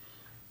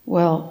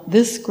Well,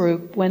 this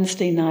group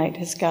Wednesday night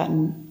has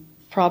gotten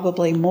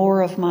probably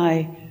more of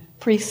my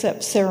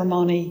precept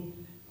ceremony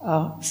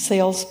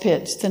sales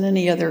pitch than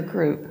any other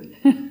group.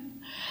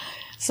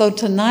 So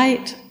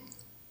tonight,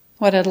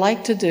 what I'd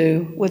like to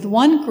do, with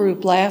one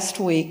group last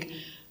week,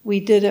 we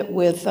did it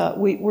with, I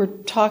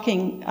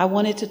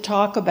wanted to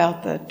talk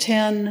about the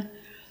 10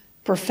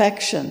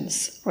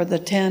 perfections, or the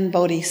 10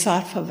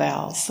 bodhisattva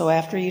vows. So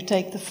after you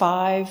take the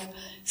 5,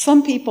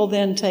 some people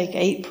then take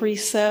 8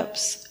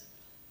 precepts,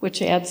 which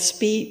adds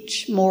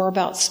speech, more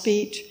about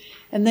speech.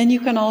 And then you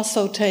can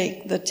also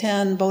take the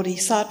 10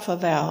 bodhisattva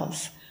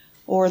vows,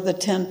 or the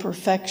 10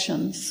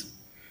 perfections.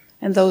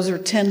 And those are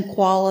 10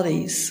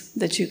 qualities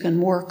that you can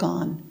work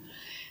on.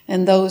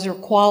 And those are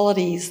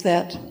qualities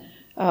that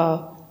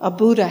a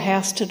Buddha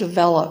has to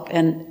develop,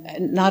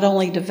 and not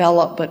only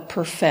develop but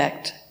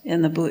perfect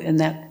in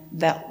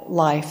that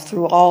life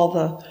through all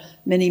the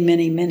many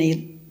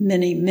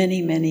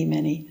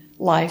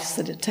lives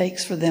that it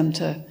takes for them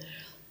to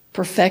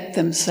perfect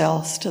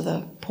themselves to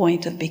the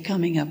point of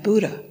becoming a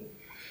Buddha.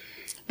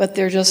 But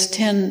they're just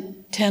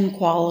 10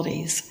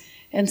 qualities.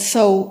 And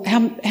so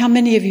how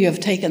many of you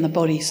have taken the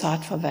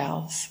bodhisattva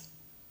vows?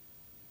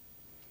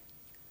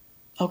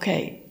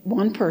 Okay,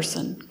 one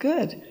person.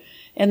 Good.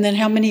 And then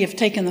how many have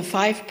taken the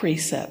 5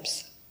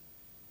 precepts?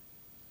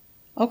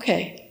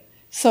 Okay.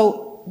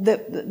 So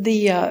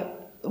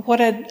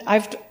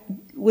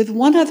with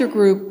one other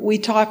group, we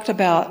talked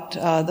about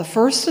the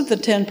first of the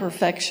 10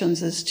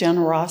 perfections is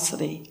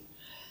generosity,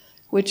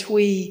 which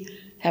we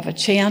have a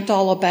chant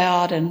all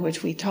about and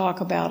which we talk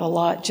about a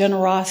lot.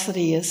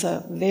 Generosity is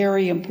a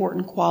very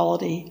important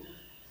quality.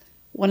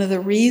 One of the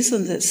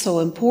reasons it's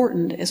so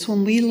important is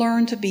when we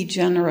learn to be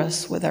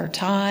generous with our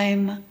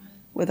time,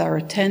 with our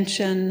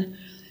attention,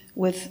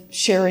 with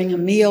sharing a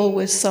meal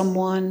with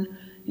someone,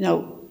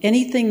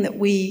 anything that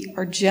we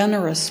are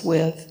generous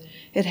with,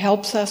 it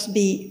helps us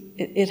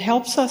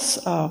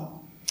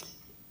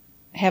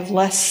have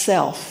less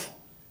self.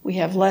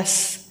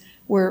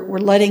 We're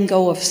letting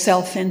go of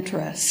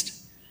self-interest.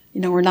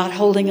 We're not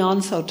holding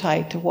on so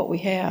tight to what we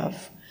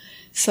have.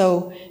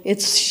 So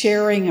it's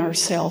sharing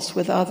ourselves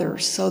with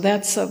others. So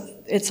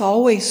it's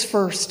always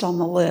first on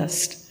the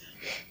list.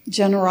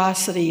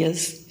 Generosity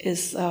is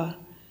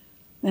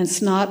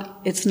it's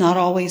not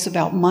always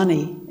about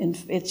money,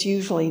 and it's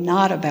usually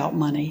not about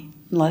money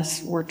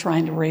unless we're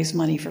trying to raise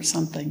money for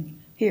something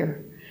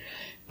here.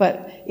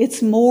 But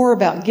it's more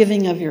about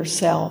giving of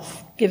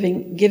yourself.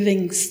 Giving.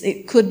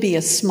 It could be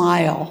a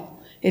smile.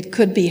 It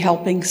could be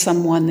helping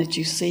someone that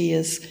you see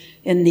is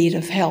in need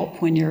of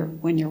help when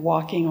you're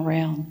walking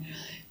around.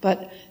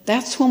 But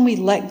that's when we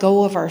let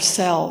go of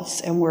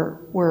ourselves and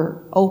we're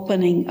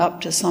opening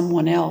up to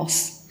someone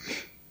else.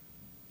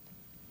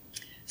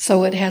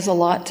 So it has a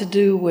lot to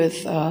do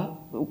with how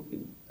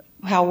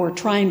we're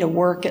trying to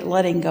work at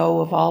letting go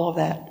of all of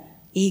that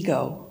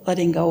ego,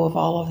 letting go of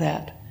all of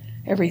that.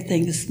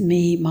 Everything is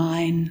me,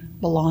 mine,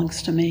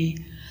 belongs to me.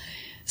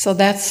 So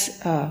that's,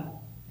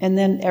 and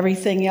then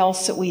everything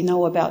else that we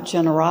know about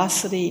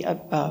generosity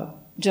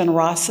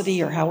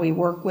or how we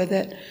work with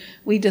it,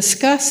 we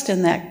discussed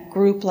in that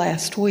group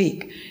last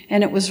week.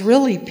 And it was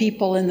really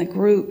people in the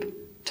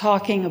group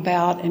talking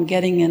about and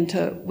getting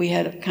into, we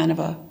had kind of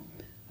a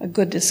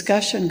good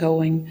discussion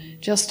going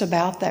just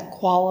about that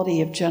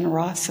quality of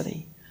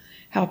generosity,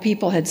 how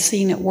people had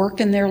seen it work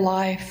in their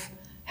life,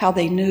 why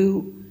they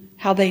knew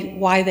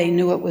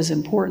it was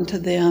important to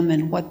them,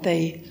 and what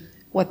they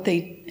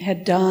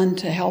had done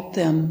to help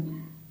them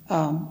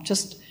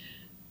just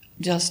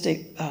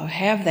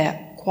have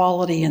that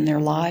quality in their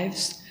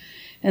lives.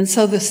 And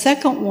so the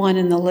second one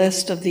in the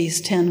list of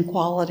these 10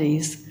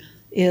 qualities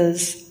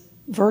is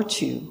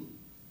virtue,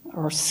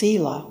 or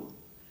sila.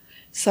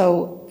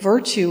 So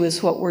virtue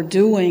is what we're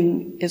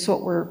doing, is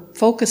what we're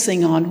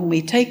focusing on when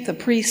we take the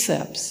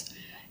precepts.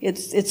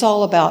 It's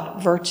all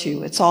about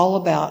virtue. It's all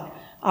about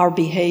our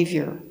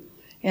behavior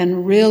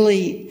and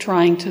really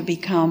trying to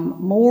become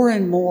more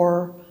and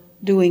more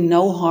doing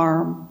no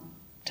harm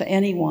to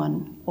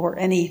anyone or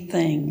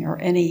anything or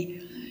any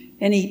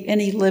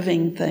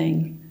living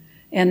thing,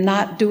 and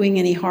not doing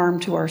any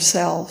harm to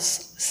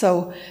ourselves.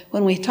 So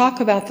when we talk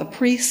about the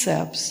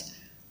precepts,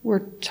 we're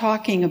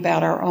talking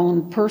about our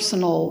own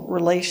personal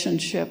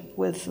relationship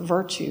with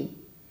virtue.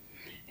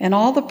 And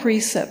all the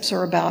precepts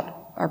are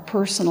about our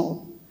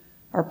personal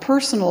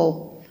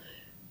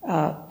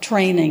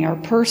training, our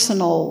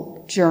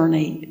personal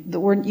journey.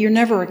 You're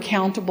never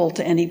accountable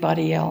to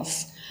anybody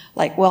else.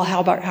 Like, well,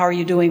 how are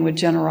you doing with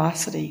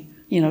generosity?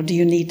 Do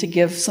you need to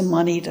give some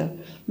money to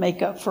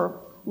make up for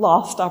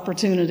lost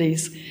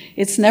opportunities?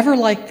 It's never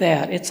like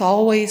that. It's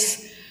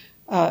always,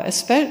 I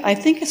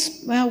think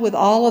with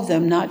all of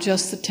them, not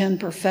just the 10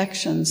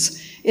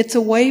 perfections, it's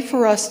a way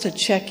for us to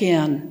check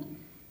in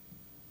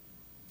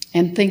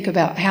and think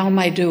about, how am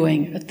I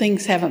doing?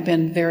 Things haven't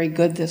been very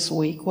good this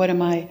week.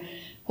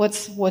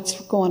 What's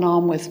going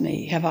on with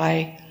me? Have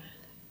I,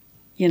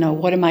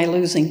 what am I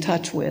losing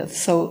touch with?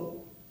 So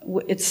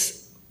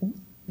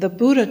the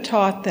Buddha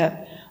taught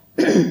that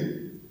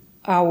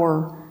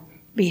our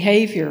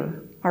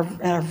behavior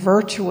our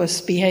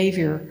virtuous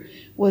behavior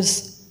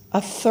was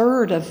a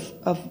third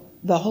of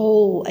the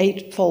whole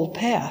Eightfold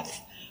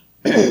Path.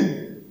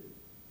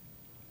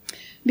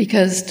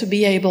 Because to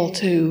be able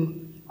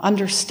to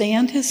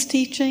understand his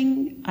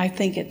teaching, I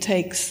think it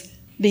takes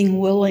being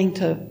willing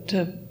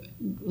to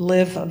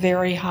live with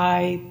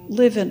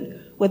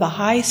a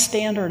high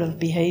standard of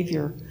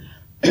behavior,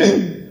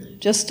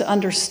 just to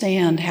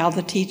understand how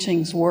the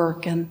teachings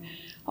work. And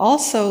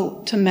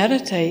also to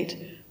meditate,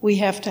 we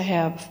have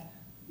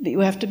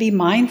to be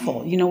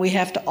mindful. We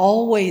have to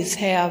always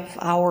have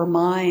our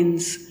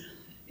minds,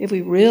 if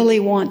we really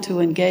want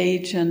to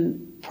engage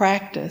in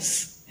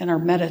practice, in our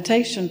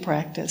meditation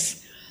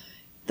practice,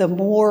 the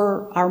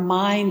more our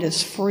mind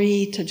is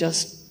free to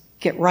just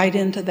get right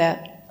into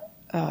that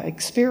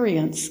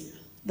experience,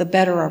 the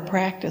better our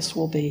practice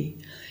will be.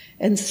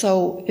 And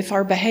so if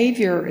our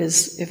behavior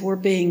if we're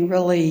being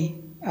really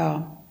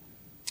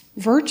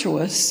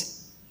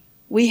virtuous,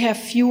 we have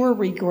fewer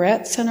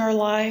regrets in our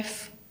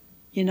life.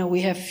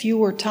 We have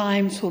fewer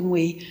times when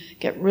we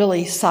get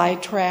really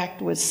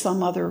sidetracked with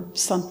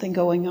something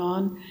going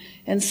on.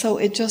 And so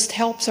it just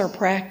helps our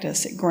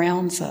practice. It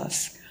grounds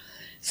us.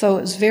 So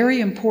it's very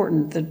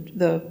important that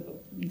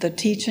the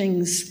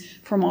teachings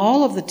from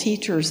all of the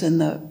teachers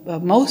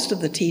most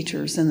of the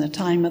teachers in the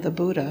time of the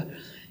Buddha,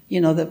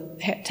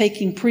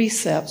 taking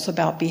precepts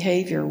about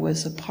behavior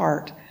was a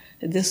part.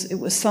 It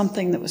was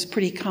something that was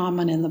pretty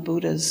common in the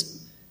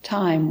Buddha's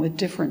time with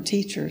different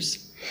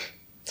teachers.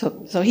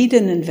 So he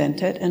didn't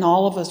invent it, and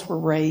all of us were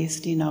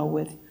raised,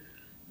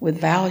 with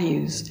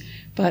values.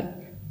 But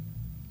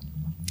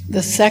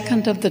the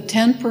second of the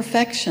 10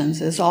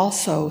 perfections is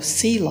also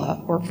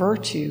sila, or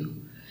virtue.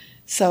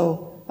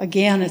 So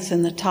again, that's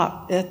in the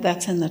top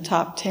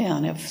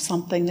 10 of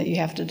something that you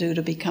have to do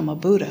to become a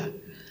Buddha.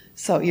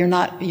 So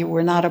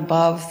we're not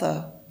above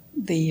the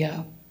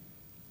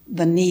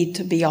need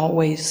to be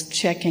always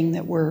checking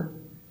that we're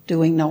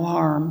doing no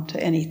harm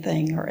to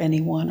anything or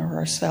anyone or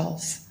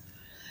ourselves.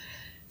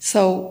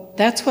 So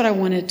that's what I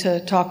wanted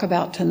to talk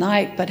about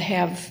tonight, but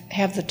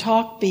have the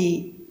talk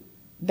be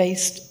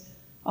based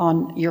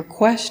on your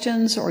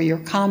questions or your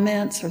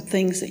comments or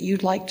things that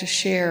you'd like to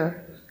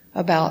share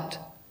about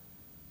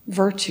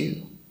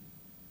virtue.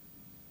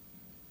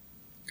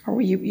 Or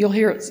you'll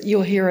hear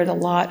it a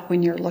lot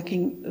when you're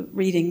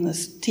reading the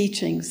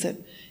teachings, that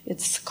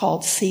it's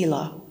called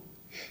sila.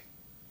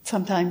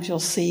 Sometimes you'll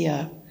see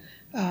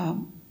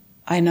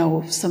I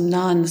know some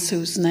nuns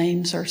whose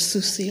names are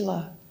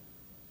Susila.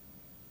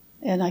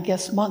 And I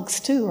guess monks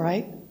too,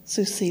 right?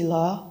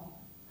 Susila.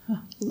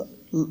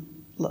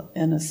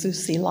 And a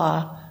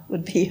Susila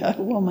would be a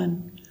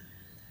woman,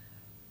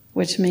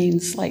 which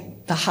means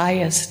like the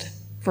highest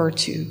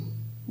virtue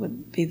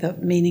would be the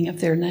meaning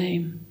of their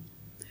name.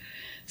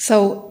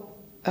 So,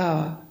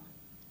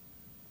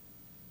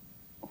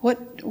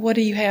 what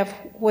do you have?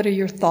 What are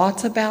your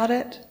thoughts about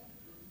it?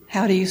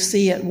 How do you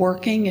see it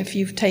working if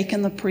you've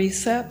taken the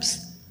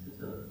precepts?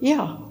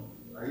 Yeah.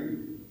 Are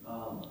you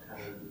kind of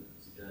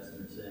suggesting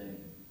or saying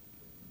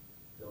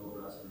don't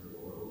rest on your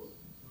laurels?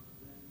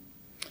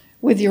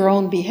 With your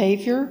own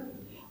behavior?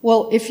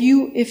 Well, if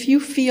you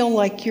feel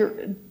like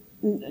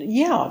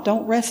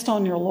don't rest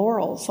on your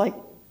laurels.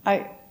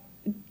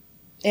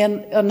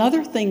 And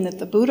another thing that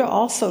the Buddha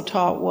also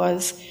taught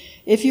was,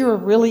 if you're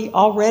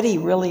already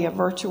really a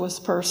virtuous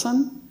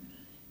person,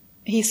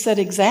 he said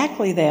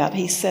exactly that.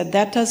 He said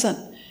that's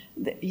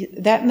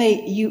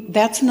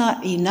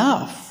not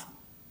enough.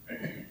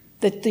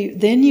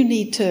 Then you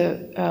need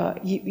to,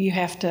 you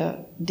have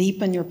to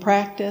deepen your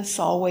practice,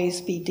 always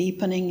be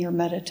deepening your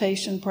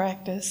meditation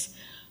practice,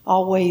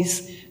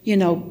 always,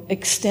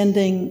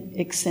 extending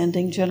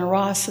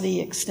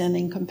generosity,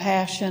 extending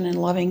compassion and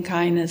loving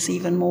kindness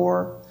even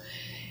more.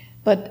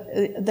 But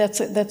that's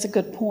a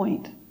good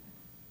point.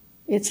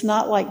 It's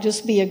not like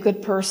just be a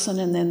good person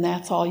and then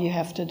that's all you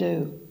have to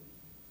do.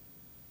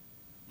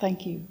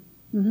 Thank you.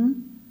 Mm-hmm.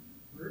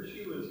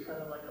 Virtue is kind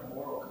of like a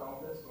moral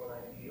compass or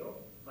an ideal,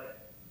 like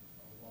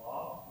a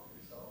law for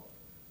yourself.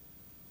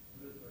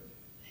 What is virtue?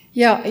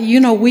 Yeah,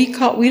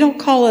 we don't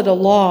call it a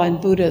law in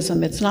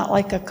Buddhism. It's not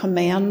like a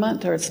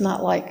commandment, or it's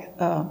not like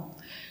thou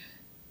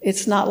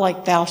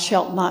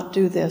shalt not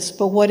do this.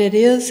 But what it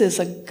is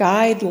a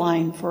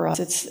guideline for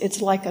us.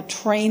 It's like a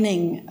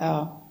training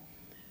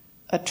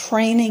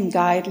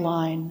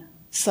guideline,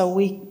 so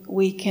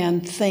we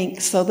can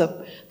think. So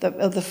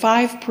the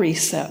 5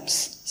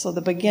 precepts. So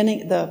the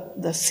beginning,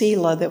 the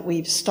sila that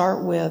we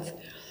start with,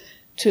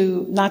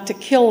 to not to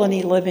kill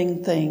any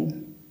living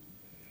thing,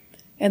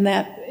 and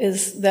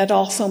that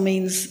also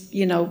means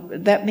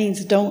that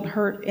means don't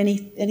hurt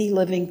any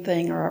living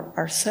thing or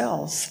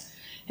ourselves.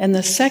 And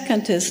the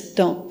second is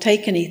don't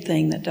take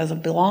anything that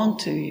doesn't belong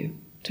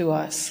to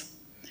us.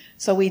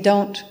 So we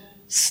don't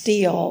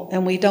steal,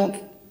 and we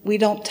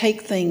don't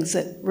take things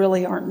that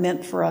really aren't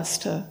meant for us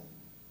to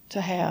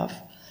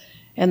have.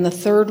 And the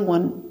third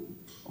one,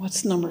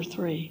 what's number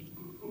 3?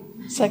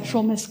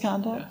 Sexual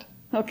misconduct?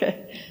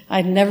 Okay,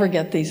 I never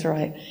get these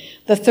right.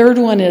 The third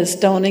one is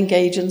don't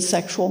engage in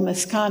sexual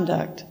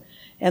misconduct.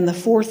 And the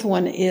fourth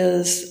one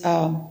is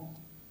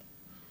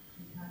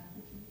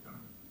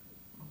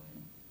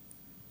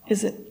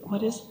it,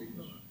 what is?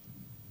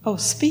 Oh,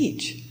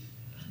 speech.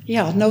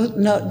 Yeah, no,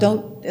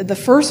 don't. The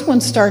first one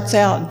starts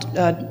out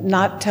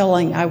not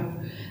telling.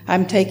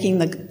 I'm taking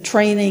the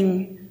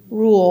training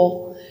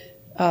rule,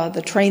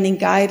 the training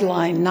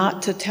guideline,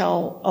 not to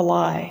tell a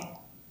lie.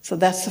 So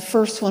that's the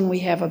first one we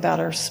have about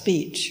our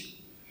speech.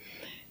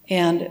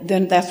 And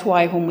then that's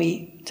why when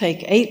we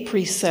take 8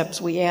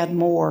 precepts, we add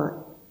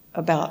more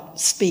about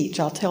speech.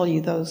 I'll tell you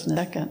those in a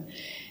second.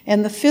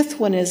 And the fifth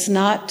one is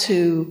not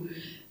to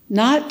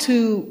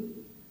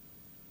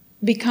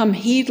become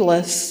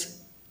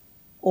heedless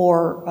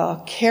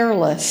or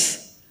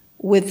careless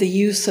with the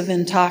use of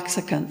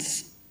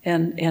intoxicants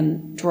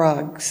and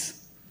drugs,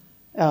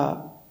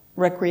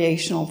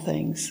 recreational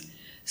things.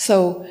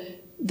 So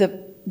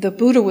the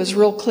Buddha was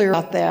real clear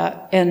about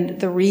that, and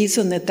the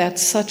reason that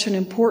that's such an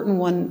important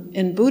one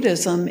in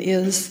Buddhism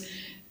is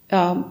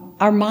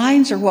our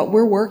minds are what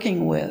we're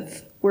working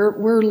with.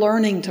 We're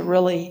learning to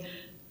really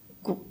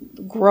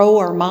grow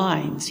our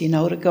minds,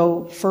 to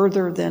go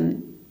further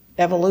than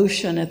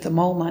evolution at the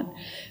moment.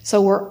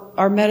 So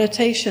our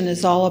meditation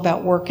is all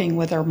about working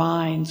with our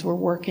minds. We're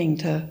working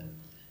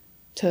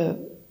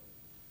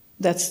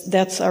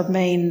that's our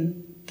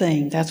main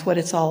thing. That's what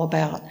it's all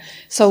about.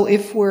 So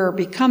if we're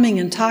becoming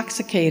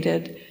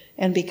intoxicated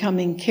and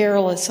becoming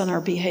careless in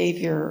our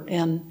behavior,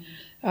 and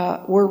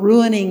we're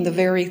ruining the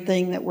very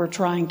thing that we're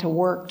trying to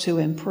work to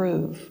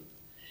improve.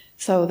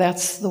 So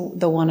that's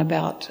the one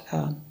about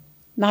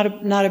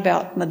not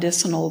about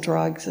medicinal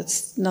drugs.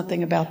 It's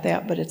nothing about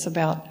that, but it's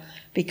about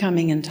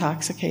becoming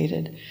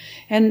intoxicated.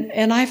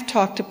 And I've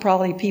talked to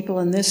probably people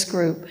in this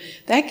group.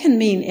 That can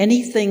mean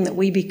anything that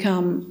we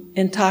become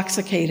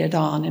intoxicated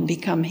on and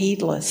become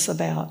heedless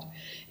about.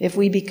 If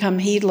we become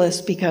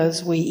heedless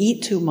because we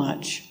eat too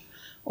much,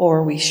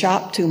 or we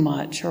shop too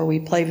much, or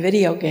we play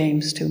video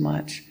games too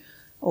much,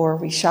 or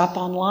we shop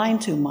online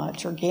too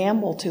much, or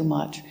gamble too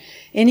much,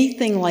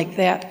 anything like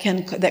that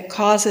that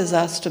causes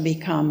us to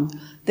become,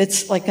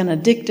 that's like an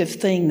addictive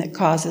thing that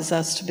causes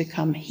us to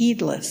become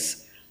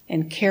heedless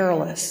and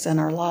careless in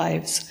our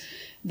lives.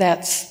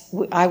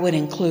 I would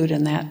include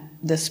in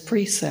this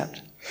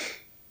precept.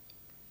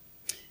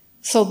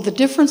 So the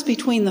difference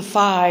between the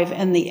 5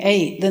 and the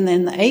 8, then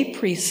in the 8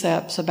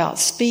 precepts about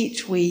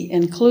speech, we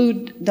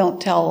include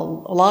don't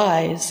tell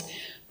lies,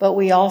 but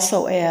we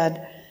also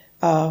add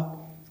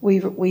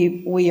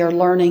we're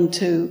learning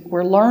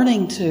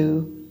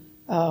to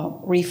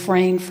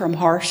refrain from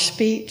harsh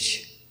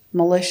speech,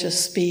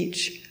 malicious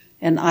speech,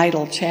 and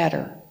idle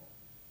chatter,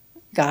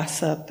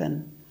 gossip.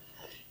 And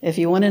if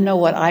you want to know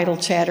what idle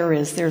chatter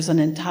is, there's an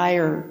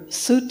entire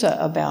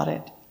sutta about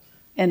it.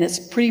 And it's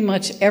pretty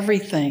much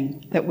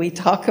everything that we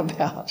talk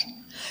about.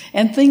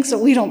 And things that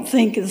we don't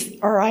think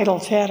are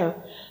idle chatter.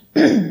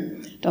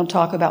 Don't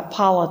talk about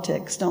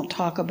politics. Don't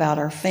talk about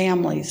our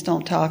families.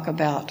 Don't talk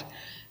about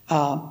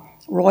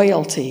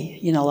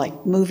royalty,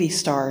 like movie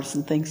stars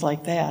and things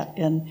like that.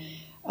 And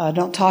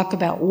don't talk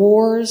about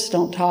wars.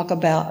 Don't talk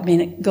about,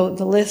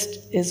 the list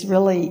is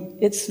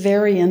it's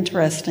very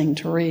interesting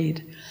to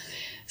read.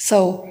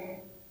 So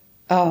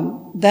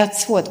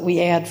that's what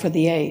we add for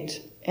the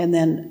 8. And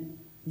then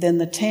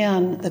the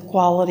 10, the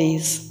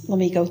qualities, let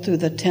me go through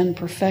the 10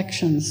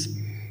 perfections.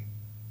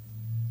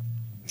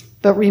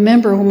 But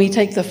remember, when we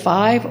take the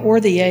 5 or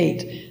the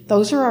 8,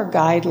 those are our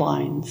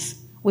guidelines.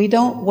 We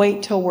don't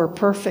wait till we're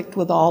perfect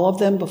with all of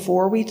them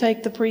before we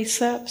take the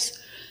precepts.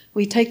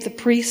 We take the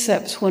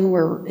precepts when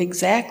we're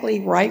exactly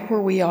right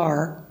where we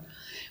are.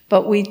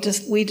 But we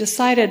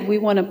decided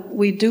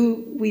we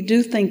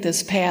do think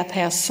this path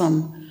has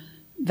some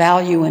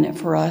value in it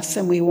for us,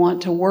 and we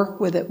want to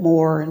work with it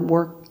more and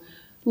work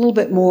a little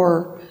bit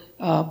more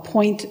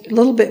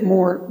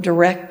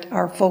direct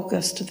our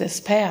focus to this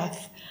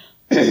path.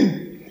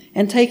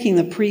 And taking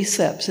the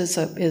precepts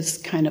is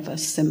kind of a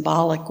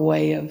symbolic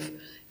way of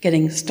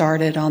getting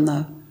started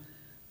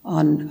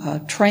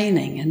on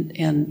training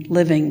and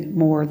living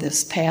more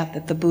this path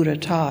that the Buddha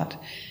taught.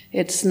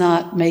 It's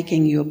not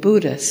making you a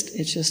Buddhist,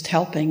 it's just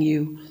helping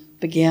you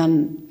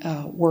begin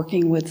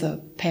working with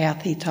the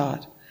path he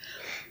taught.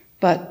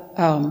 But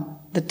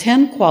the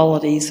 10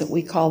 qualities that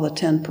we call the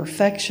 10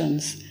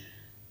 perfections,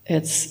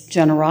 it's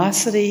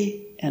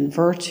generosity and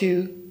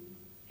virtue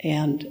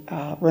and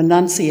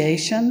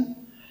renunciation,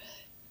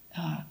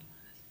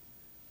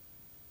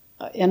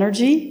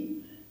 energy,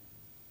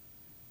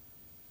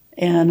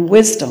 and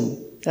wisdom.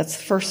 That's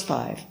the first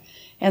 5.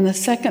 And the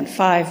second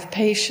 5,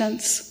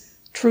 patience,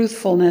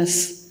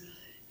 truthfulness,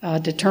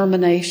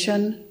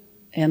 determination,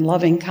 and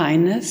loving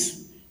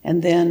kindness,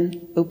 and then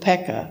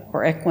upekkha,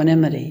 or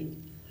equanimity,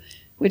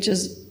 which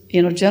is,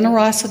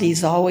 generosity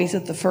is always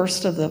at the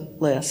first of the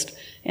list,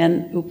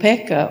 and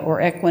upekkha,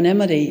 or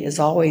equanimity, is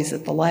always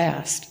at the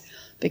last,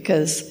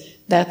 because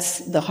that's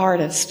the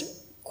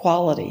hardest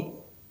quality,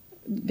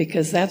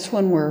 because that's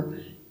when we're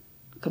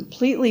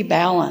completely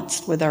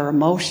balanced with our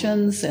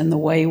emotions and the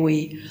way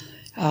we,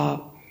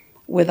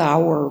 with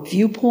our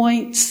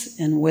viewpoints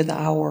and with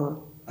our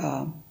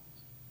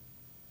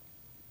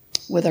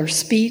with our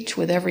speech,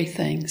 with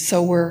everything.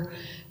 So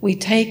we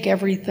take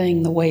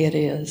everything the way it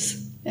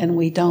is, and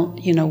we don't,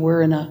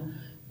 we're in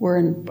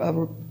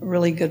a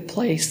really good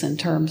place in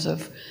terms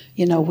of,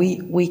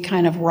 we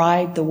kind of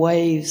ride the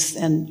waves,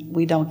 and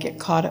we don't get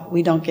caught,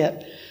 we don't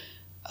get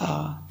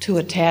too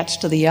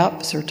attached to the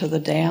ups or to the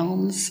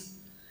downs.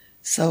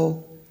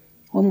 So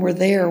when we're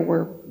there,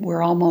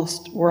 we're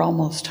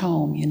almost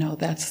home.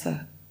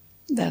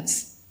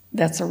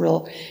 That's a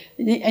real,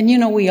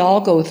 and we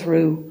all go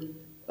through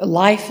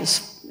life.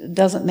 It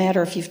doesn't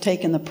matter if you've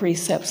taken the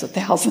precepts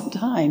 1,000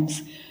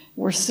 times.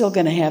 We're still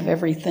going to have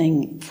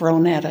everything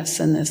thrown at us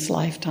in this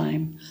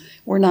lifetime.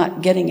 We're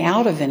not getting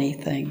out of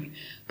anything,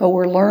 but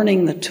we're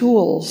learning the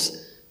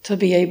tools to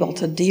be able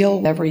to deal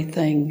with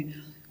everything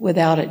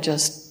without it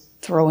just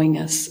throwing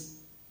us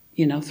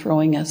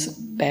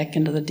back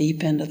into the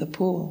deep end of the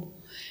pool.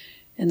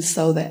 And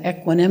so the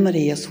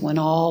equanimity is when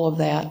all of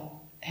that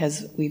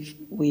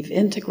we've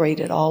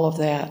integrated all of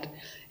that,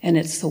 and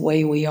it's the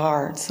way we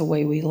are, it's the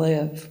way we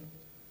live.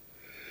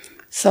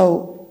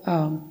 So,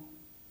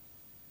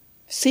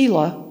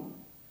 Sila,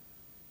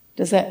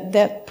 does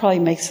that probably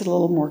makes it a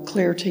little more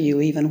clear to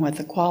you, even what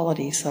the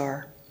qualities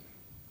are.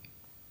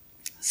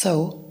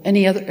 So,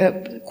 any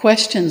other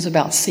questions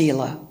about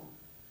Sila,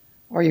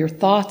 or your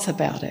thoughts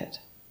about it?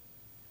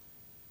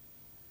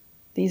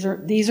 These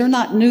are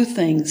not new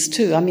things,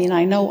 too. I mean,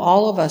 I know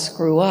all of us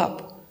grew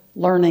up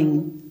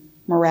learning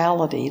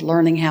morality,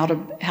 learning how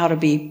to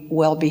be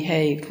well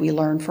behaved. We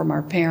learned from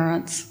our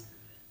parents,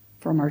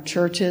 from our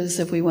churches,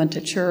 if we went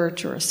to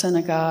church or a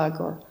synagogue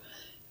or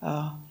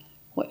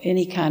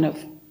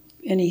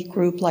any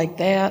group like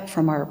that.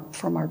 From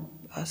our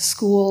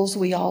schools,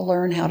 we all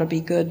learn how to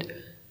be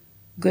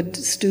good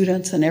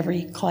students in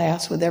every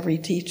class with every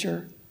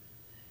teacher.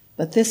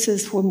 But this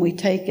is when we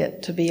take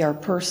it to be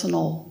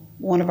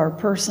one of our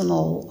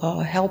personal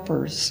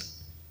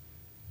helpers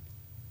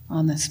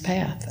on this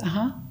path.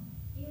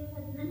 You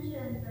had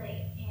mentioned,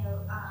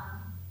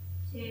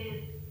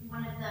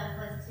 one of them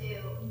was to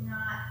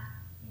not,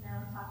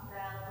 talk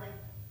about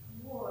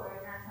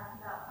war, not talk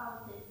about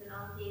politics and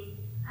all of these.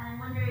 And I'm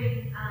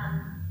wondering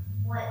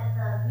what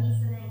the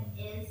reasoning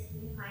is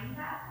behind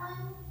that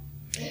one.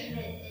 If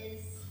it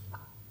is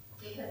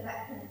because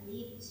that can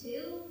lead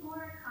to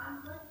more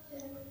conflict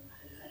and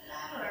things like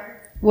that,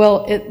 or.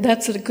 Well,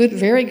 that's a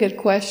very good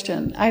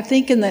question. I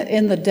think in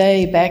the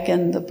day back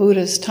in the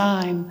Buddha's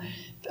time,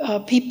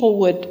 people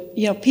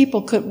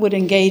would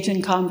engage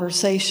in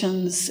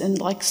conversations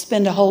and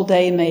spend a whole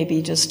day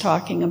maybe just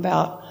talking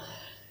about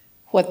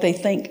what they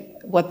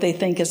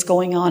think is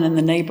going on in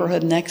the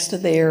neighborhood next to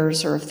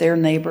theirs, or if their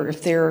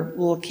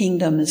little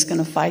kingdom is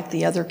going to fight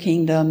the other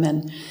kingdom.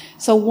 And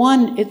so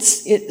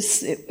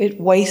it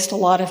wastes a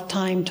lot of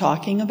time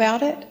talking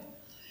about it,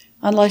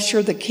 unless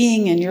you're the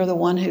king and you're the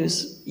one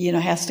who's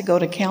has to go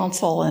to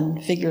council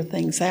and figure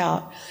things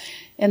out.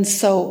 And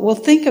so we'll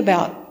think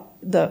about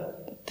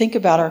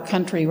our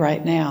country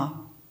right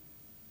now,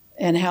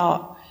 and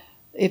how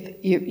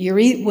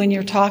when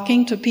you're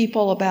talking to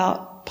people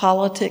about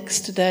politics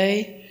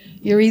today,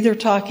 you're either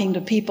talking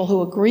to people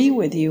who agree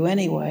with you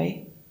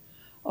anyway,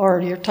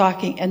 or you're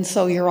talking, and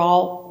so you're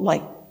all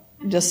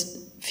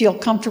just feel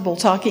comfortable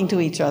talking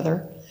to each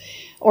other,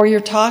 or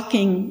you're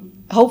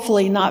talking,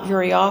 hopefully not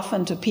very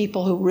often, to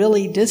people who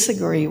really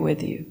disagree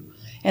with you.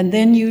 And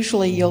then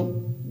usually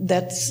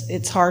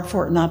it's hard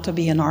for it not to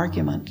be an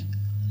argument.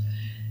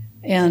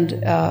 And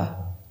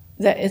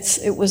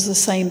it was the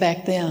same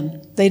back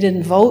then. They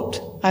didn't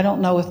vote. I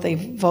don't know if they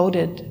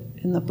voted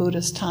in the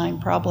Buddhist time,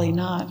 probably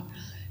not.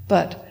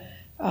 But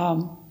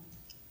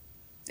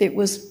it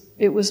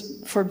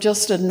was for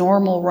just a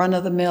normal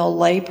run-of-the-mill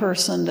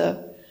layperson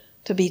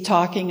to be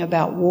talking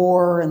about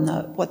war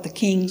and what the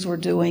kings were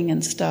doing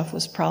and stuff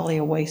was probably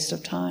a waste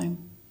of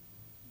time.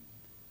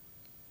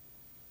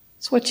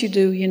 It's what you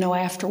do,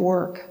 after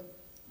work.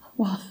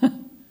 Well,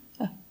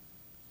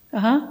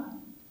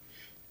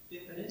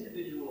 If an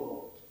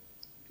individual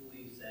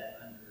believes that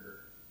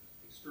under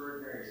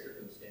extraordinary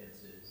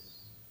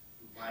circumstances,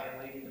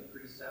 violating a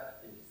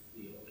precept is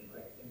the only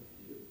right thing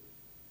to do,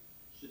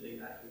 should they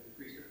not take the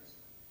precepts?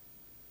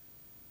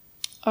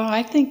 Oh,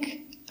 I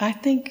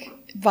think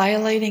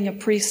violating a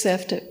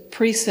precept,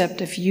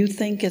 if you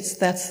think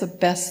that's the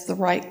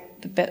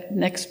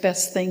next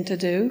best thing to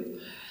do,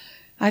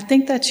 I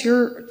think that's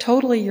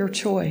totally your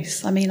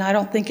choice. I mean, I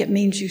don't think it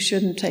means you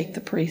shouldn't take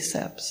the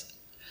precepts.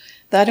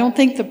 I don't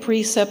think the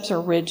precepts are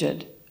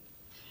rigid.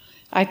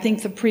 I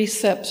think the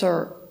precepts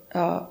are,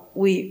 what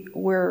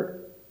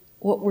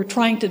we're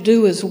trying to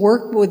do is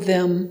work with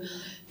them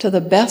to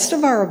the best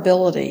of our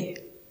ability.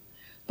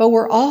 But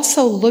we're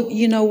also,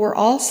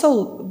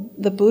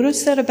 the Buddha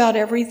said about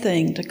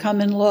everything to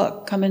come and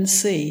look, come and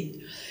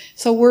see.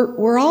 So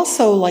we're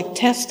also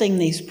testing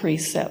these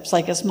precepts.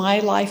 Is my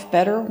life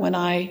better when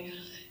I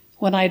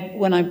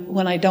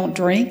don't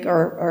drink,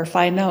 or if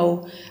I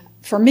know,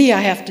 for me, I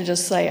have to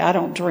just say I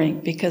don't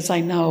drink because I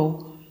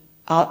know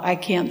I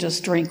can't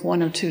just drink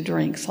one or two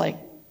drinks a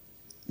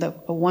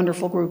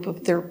wonderful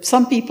group there are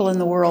some people in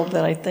the world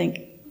that I think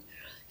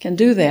can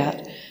do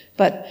that.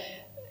 But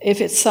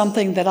if it's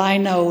something that I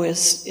know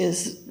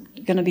is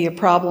going to be a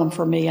problem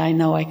for me, I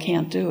know I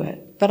can't do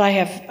it. But I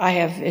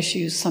have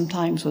issues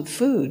sometimes with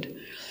food.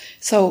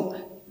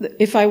 So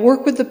if I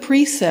work with the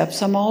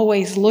precepts, I'm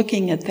always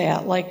looking at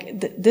that. Like,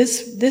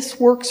 this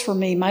works for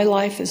me. My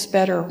life is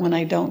better when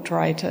I don't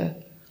try to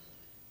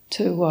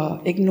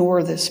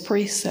ignore this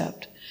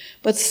precept.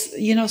 But,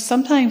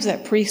 sometimes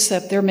that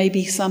precept, there may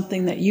be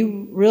something that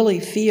you really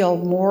feel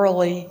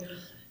morally,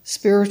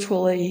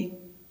 spiritually,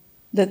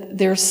 that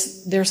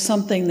there's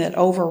something that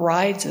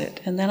overrides it.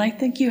 And then I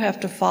think you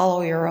have to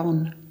follow your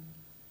own.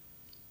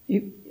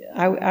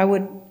 I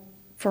would,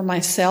 for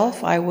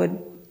myself, I would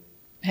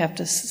have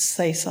to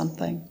say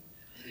something.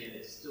 Again,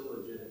 it's still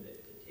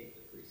legitimate to take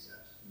the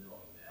precepts knowing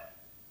that.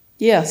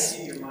 Yes.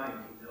 In your mind,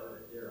 you know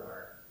that there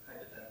are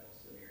hypothetical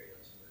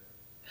scenarios where.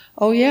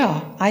 Oh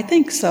yeah, I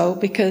think so,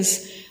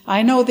 because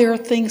I know there are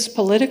things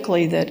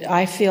politically that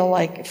I feel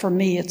like, for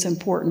me, it's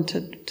important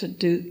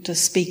to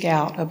speak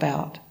out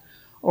about,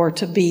 or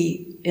to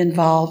be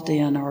involved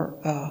in,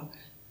 or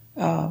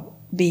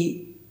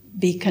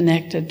be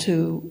connected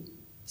to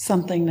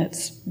something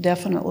that's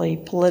definitely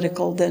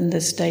political in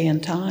this day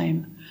and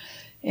time.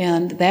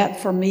 And that,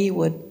 for me,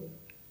 would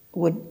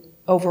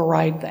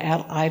override the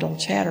idle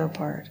chatter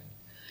part.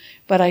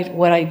 But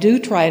what I do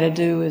try to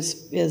do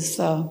is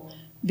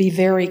be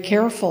very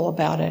careful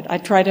about it. I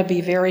try to be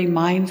very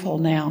mindful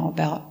now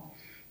about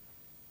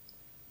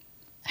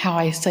how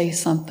I say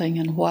something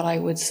and what I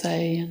would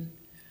say.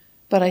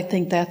 But I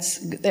think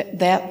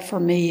that for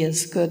me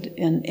is good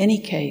in any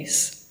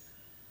case.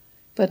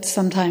 But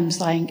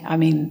sometimes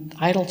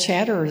idle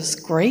chatter is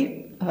great.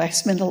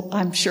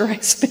 I'm sure I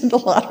spend a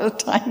lot of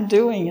time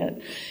doing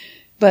it.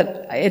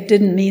 But it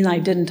didn't mean I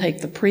didn't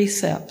take the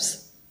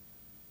precepts.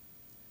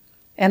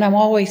 And I'm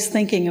always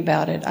thinking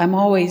about it.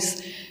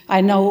 With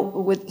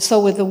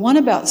the one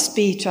about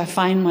speech, I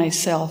find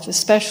myself,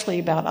 especially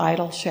about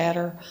idle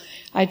chatter,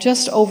 I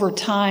just over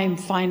time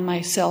find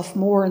myself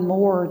more and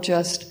more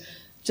just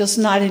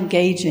not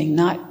engaging,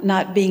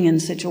 not being in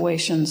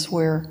situations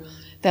where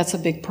that's a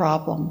big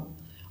problem.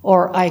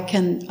 Or I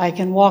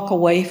can walk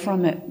away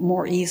from it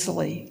more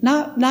easily.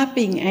 Not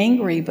being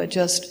angry, but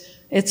just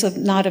it's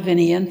not of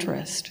any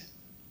interest.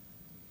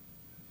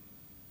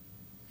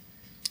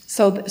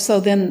 So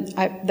then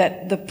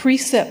that the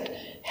precept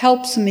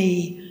helps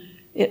me.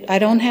 I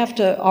don't have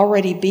to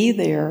already be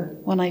there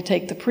when I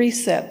take the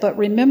precept, but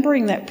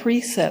remembering that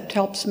precept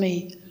helps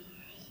me.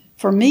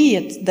 For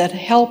me, that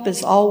help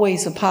is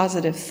always a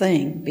positive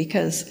thing,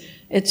 because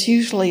it's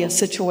usually a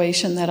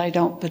situation that I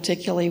don't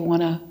particularly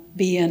want to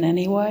be in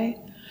anyway.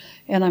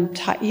 And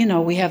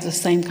we have the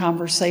same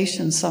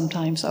conversation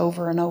sometimes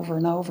over and over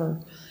and over.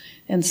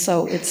 And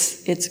so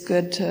it's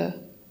good to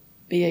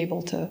be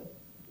able to,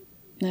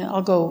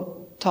 I'll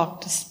go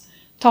talk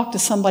to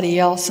somebody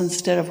else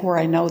instead of where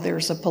I know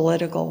there's a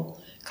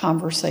political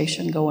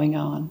conversation going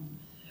on.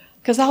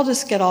 Because I'll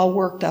just get all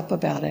worked up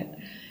about it.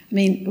 I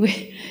mean,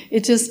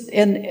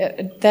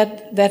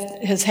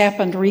 that has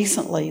happened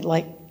recently.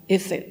 Like,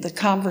 if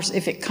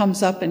it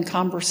comes up in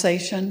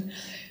conversation,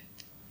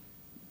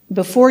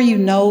 before you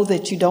know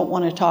that you don't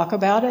want to talk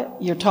about it,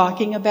 you're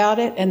talking about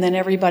it, and then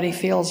everybody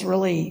feels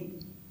really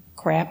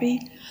crappy.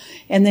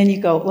 And then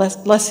you go,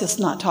 let's just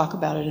not talk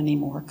about it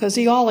anymore. Because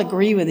you all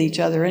agree with each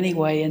other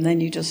anyway, and then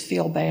you just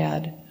feel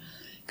bad.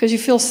 Because you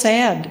feel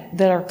sad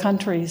that our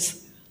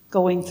country's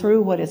going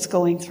through what it's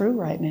going through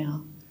right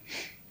now.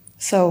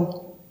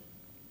 So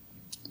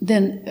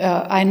then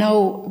I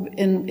know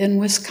in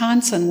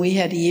Wisconsin we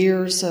had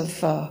years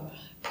of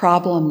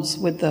problems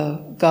with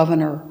the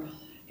governor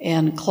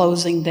and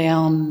closing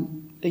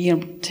down,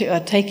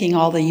 taking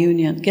all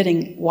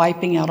the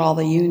wiping out all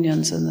the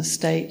unions in the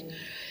state.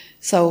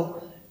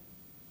 So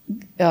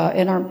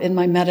in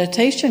my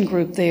meditation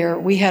group there,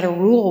 we had a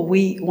rule.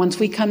 Once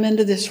we come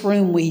into this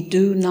room, we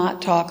do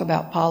not talk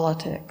about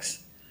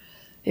politics.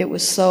 It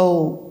was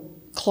so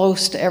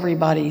close to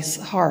everybody's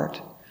heart.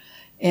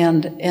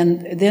 And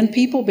then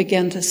people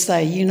began to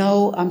say,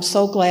 I'm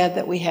so glad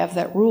that we have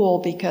that rule,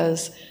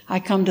 because I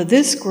come to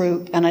this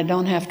group and I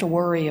don't have to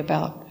worry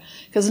about.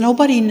 Because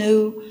nobody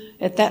knew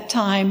at that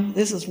time,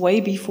 this is way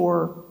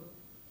before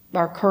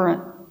our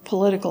current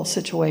political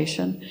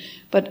situation,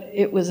 but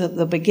it was at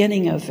the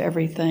beginning of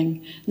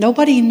everything.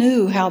 Nobody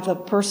knew how the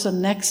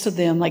person next to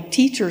them, like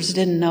teachers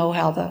didn't know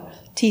how the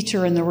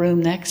teacher in the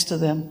room next to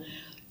them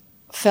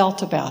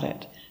felt about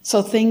it.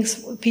 So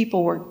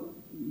people were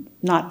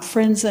not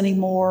friends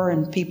anymore,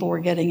 and people were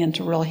getting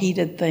into real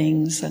heated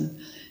things and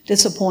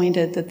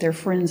disappointed that their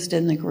friends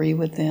didn't agree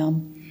with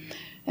them.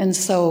 And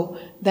so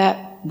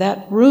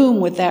that room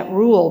with that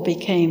rule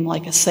became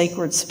like a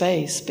sacred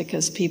space,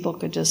 because people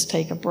could just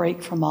take a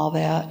break from all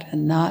that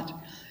and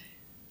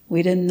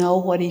we didn't know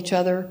what each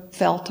other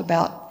felt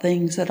about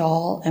things at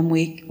all, and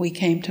we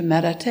came to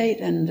meditate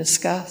and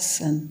discuss,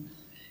 and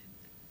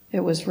it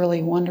was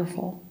really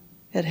wonderful.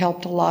 It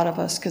helped a lot of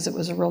us because it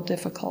was a real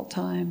difficult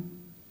time.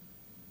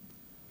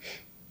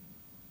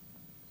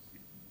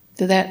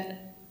 Did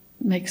that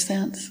make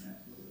sense?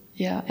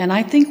 Yeah, and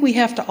I think we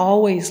have to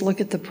always look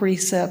at the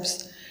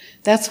precepts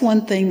That's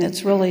one thing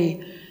that's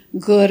really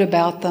good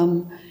about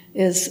them,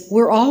 is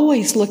we're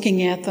always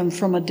looking at them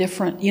from a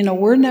different,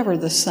 we're never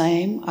the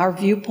same. Our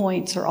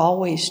viewpoints are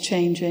always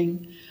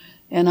changing,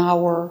 and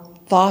our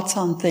thoughts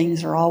on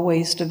things are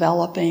always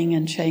developing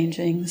and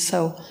changing.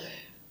 So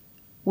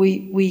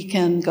we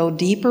can go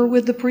deeper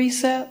with the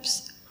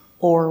precepts,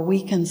 or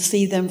we can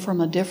see them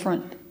from a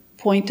different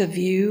point of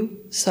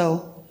view.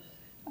 So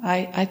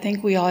I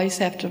think we always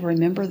have to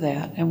remember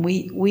that. And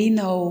we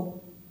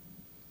know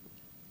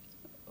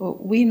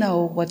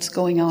what's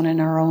going on in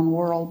our own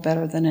world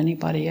better than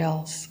anybody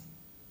else.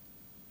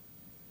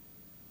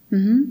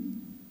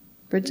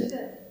 Bridget?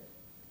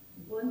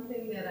 One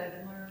thing that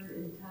I've learned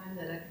in time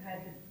that I've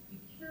had to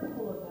be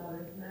careful about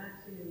is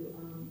not to,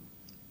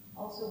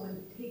 also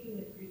when taking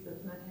the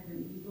precepts, not to have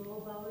an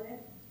ego about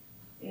it,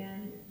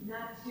 and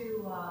not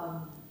to...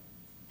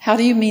 How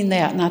do you mean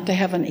that, not to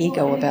have an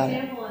ego about it? An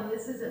example, and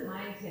this isn't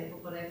my example,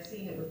 but I've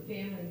seen it with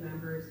family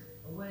members,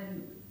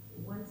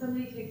 when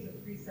somebody takes a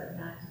precept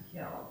not to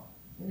kill,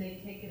 and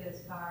they take it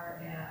as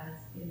far as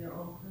in their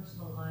own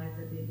personal lives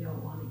that they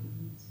don't want to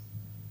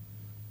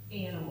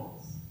eat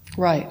animals.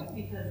 Right.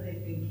 Because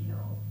they've been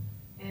killed.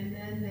 And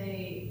then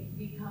they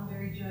become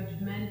very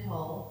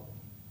judgmental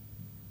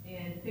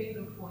and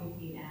finger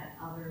pointing at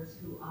others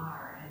who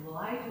are. And well,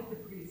 I took the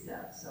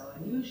precepts, so,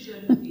 and you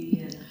shouldn't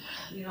be,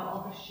 and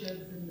all the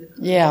shoulds and the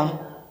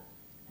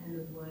and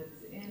the woods.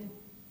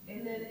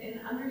 And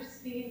then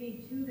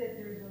understanding too that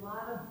there's a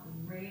lot of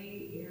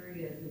gray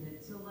areas in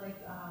it. So like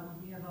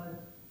we have a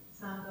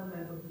Sangha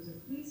member who's a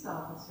police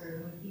officer,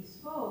 and when he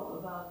spoke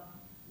about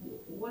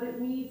what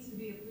it means to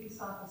be a police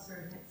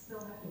officer and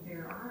still have to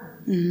bear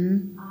arms.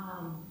 Mm-hmm.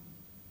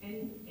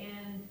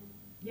 And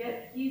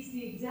yet he's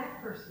the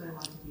exact person I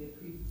want to be a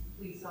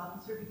police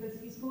officer, because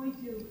he's going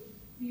to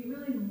be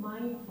really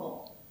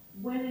mindful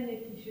when and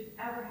if he should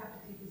ever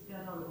have to take his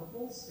gun out of the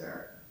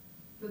holster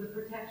for the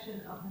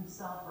protection of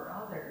himself or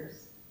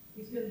others.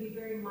 He's going to be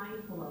very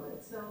mindful of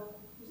it. So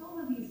there's all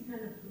of these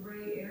kind of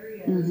gray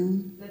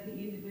areas that the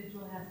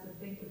individual has to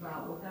think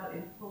about without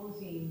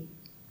imposing.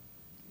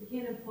 We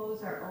can't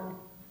impose our own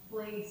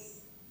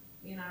place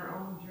in our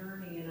own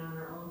journey and on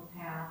our own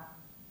path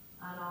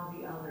on all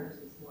the others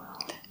as well.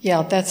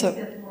 Yeah, that's more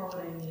what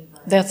I mean by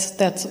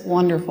that's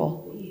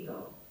wonderful. The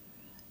ego.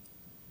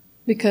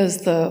 Because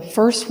the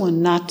first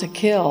one, not to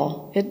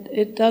kill,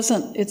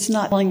 it's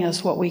not telling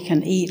us what we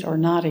can eat or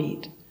not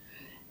eat.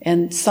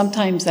 And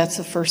sometimes that's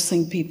the first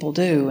thing people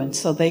do. And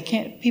so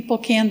people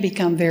can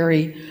become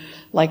very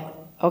like,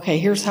 okay,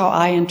 here's how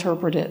I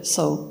interpret it,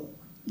 so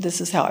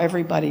this is how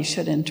everybody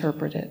should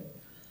interpret it.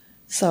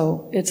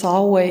 So it's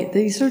always,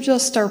 these are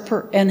just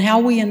and how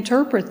we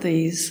interpret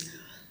these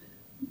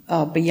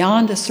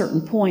beyond a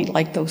certain point,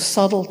 like those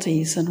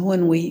subtleties, and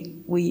when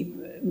we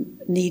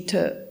need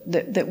to,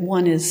 that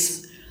one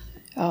is,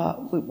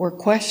 we're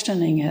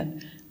questioning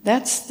it.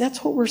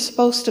 That's what we're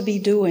supposed to be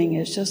doing,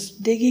 is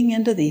just digging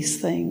into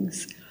these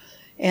things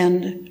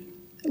and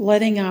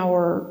letting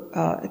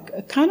our,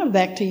 kind of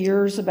back to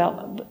yours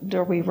about,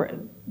 are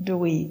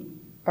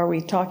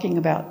we talking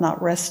about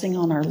not resting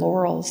on our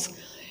laurels?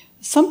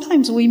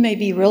 Sometimes we may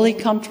be really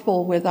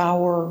comfortable with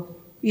our,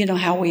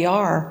 how we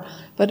are,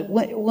 but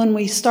when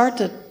we start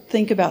to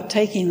think about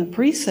taking the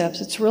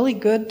precepts, it's really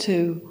good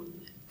to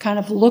kind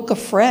of look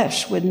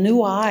afresh with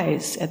new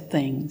eyes at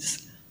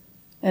things.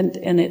 And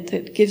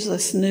it gives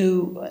us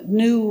new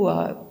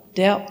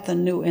depth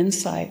and new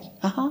insight.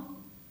 Well,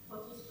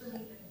 just for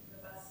me, the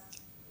best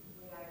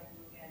way I can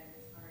look at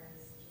it as far as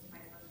just my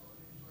personal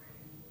inventory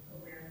and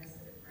awareness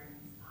that it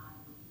brings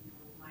on,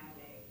 my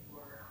day,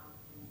 or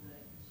things that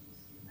I can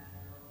choose to do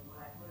better, or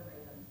what have I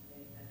done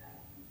today that I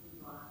can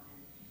improve on.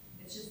 And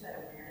it's just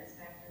that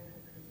awareness factor that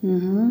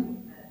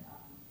brings that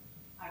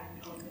I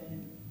can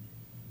open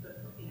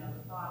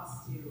the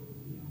thoughts to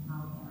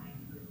how can I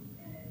improve,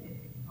 and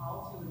it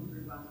all to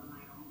improve on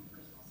my own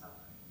personal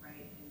suffering,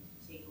 right? And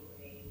to take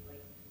away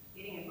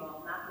getting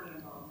involved, not getting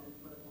involved in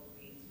political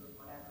debates or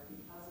whatever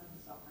because of the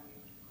suffering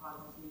it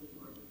causes me,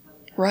 or because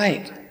of the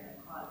right. suffering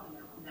that causes,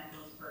 and that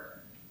goes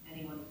for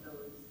any one of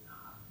those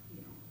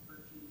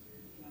virtues or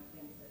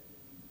things that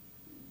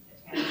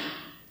attach.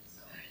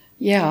 So.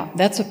 Yeah,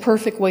 that's a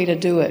perfect way to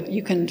do it.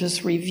 You can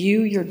just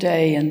review your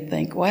day and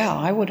think, wow,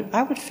 I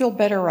would feel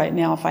better right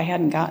now if I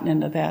hadn't gotten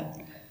into that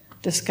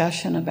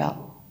discussion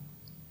about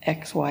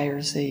X, Y,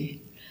 or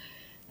Z.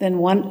 Then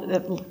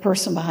the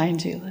person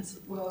behind you.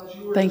 Well, as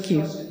you were Thank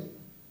discussing,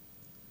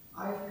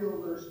 I feel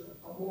there's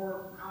a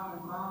more common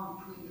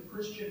ground between the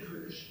Christian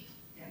tradition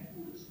and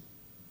Buddhism.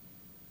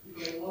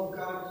 You love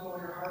God with all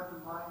your heart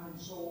and mind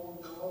and soul,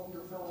 and you love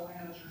your fellow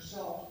man as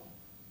yourself.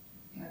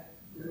 And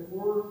the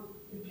word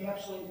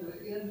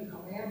encapsulated in the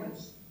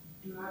commandments,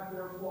 do not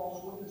bear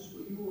false witness.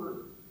 But you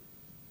were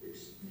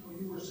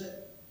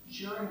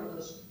sharing with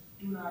us,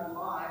 do not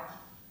lie.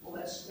 Well,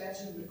 that's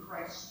in the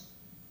Christ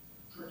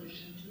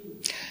tradition too.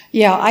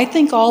 Yeah, I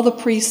think all the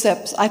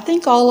precepts, I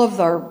think all of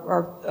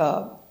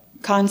our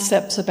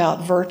concepts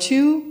about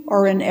virtue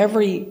are in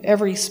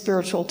every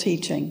spiritual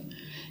teaching.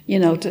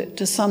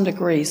 to some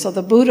degree. So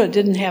the Buddha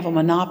didn't have a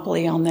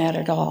monopoly on that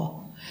at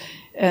all.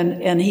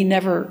 And he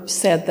never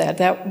said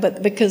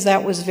but because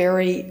that was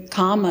very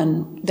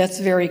common. That's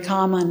very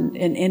common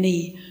in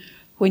any,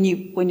 when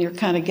you're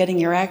kind of getting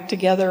your act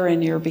together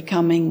and you're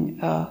becoming,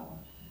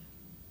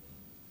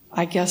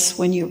 I guess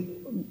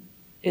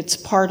it's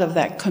part of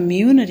that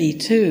community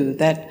too,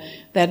 that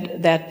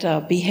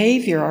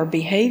behavior, our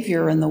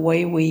behavior and the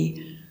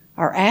way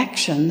our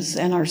actions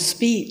and our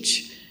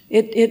speech,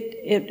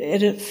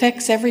 it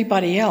affects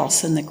everybody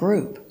else in the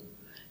group.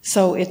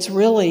 So it's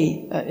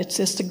really, it's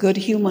just a good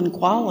human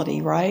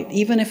quality, right?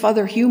 Even if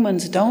other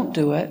humans don't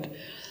do it,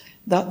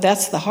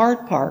 that's the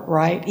hard part,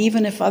 right?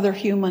 Even if other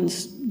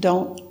humans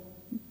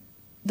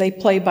they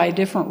play by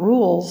different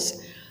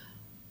rules.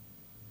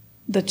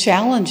 The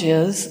challenge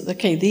is,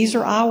 okay, these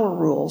are our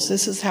rules.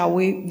 This is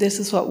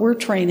what we're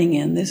training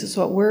in. This is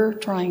what we're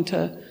trying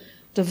to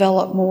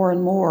develop more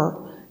and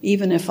more,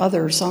 even if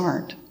others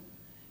aren't.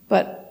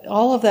 But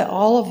all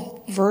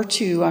of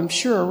virtue, I'm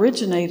sure,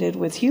 originated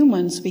with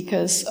humans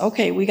because,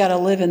 okay, we got to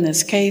live in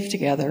this cave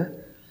together.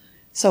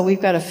 So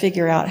we've got to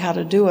figure out how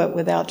to do it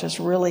without just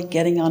really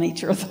getting on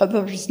each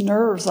other's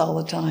nerves all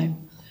the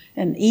time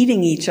and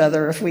eating each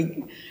other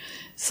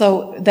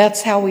So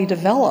that's how we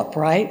develop,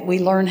 right? We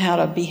learn how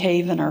to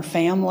behave in our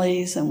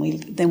families,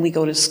 and then we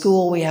go to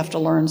school. We have to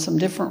learn some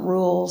different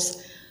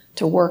rules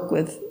to work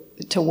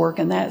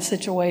in that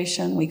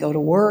situation. We go to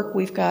work.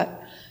 We've got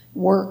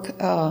work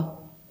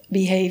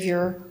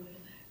behavior,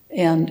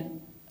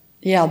 and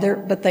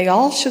but they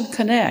all should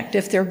connect.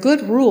 If they're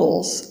good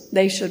rules,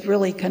 they should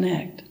really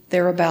connect.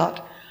 They're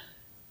about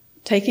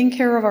taking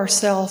care of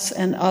ourselves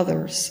and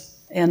others,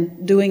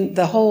 and doing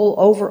the whole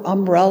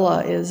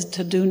umbrella is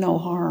to do no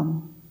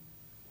harm.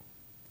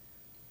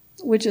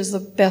 Which is the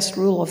best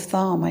rule of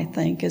thumb, I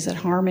think. Is it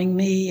harming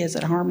me? Is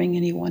it harming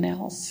anyone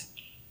else?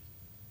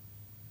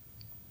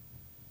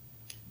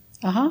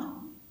 One of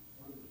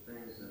the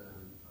things that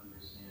I'm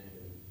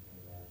understanding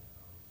and that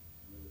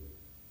really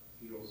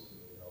appeals to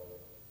me, though,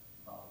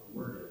 about the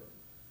wording,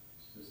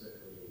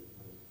 specifically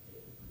when you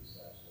take the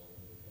precepts or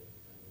when you take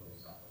the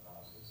bodhisattva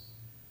houses,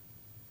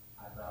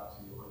 I vow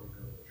to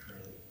undergo the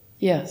training.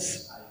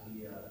 Yes. This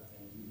idea,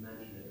 and you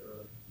mentioned it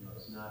earlier,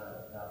 it's not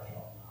a thou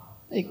shalt not.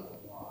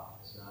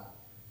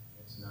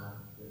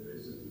 There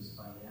isn't this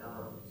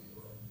finality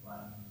to it,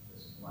 like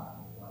this black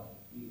and white.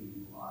 Either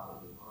you are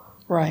or you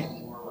aren't. Right.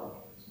 It's more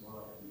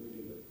like a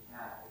linear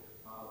path that you're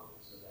following,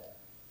 so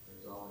that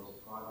there's always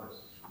progress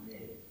to be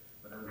made.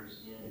 But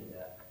understanding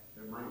that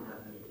there might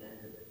not be an end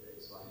to it.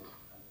 It's like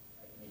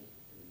I think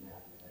in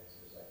mathematics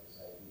there's like this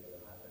idea of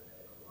a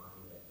hypothetical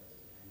line that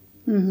doesn't end.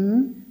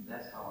 Mm-hmm.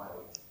 That's how I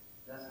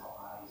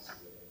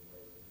see it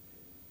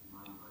in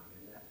my mind,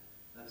 and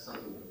that's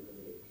something that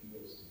really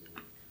appeals to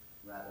me,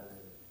 rather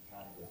than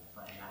having a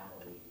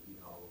finality,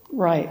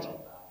 Right.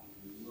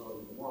 You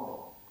will, you won't.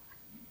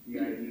 The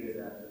idea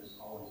that there's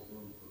always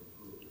room for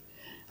improvement.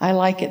 I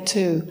like it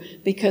too,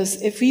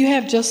 because if you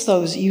have just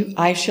those,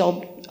 I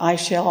shall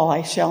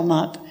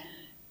not,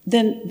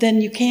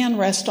 then you can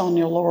rest on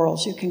your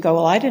laurels. You can go,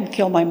 well, I didn't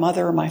kill my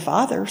mother or my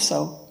father,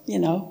 so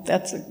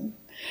that's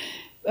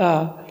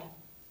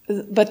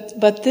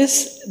but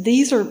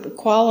these are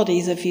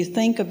qualities. If you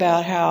think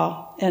about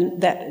how,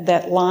 and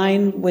that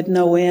line with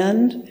no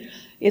end,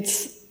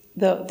 it's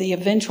the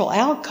eventual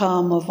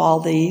outcome of all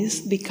these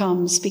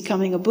becomes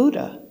becoming a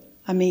Buddha.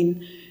 I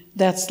mean,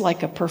 that's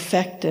like a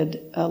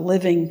perfected,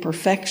 living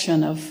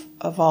perfection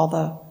of all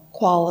the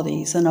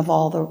qualities and of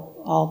all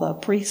the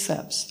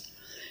precepts.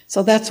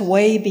 So that's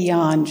way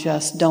beyond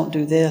just don't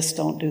do this,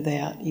 don't do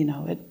that.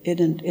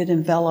 It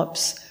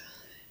envelops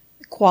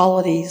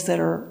qualities that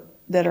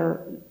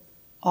are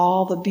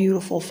all the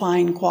beautiful,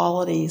 fine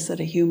qualities that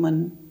a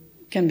human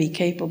can be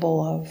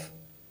capable of.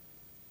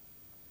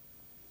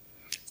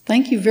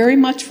 Thank you very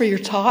much for your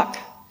talk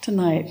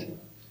tonight.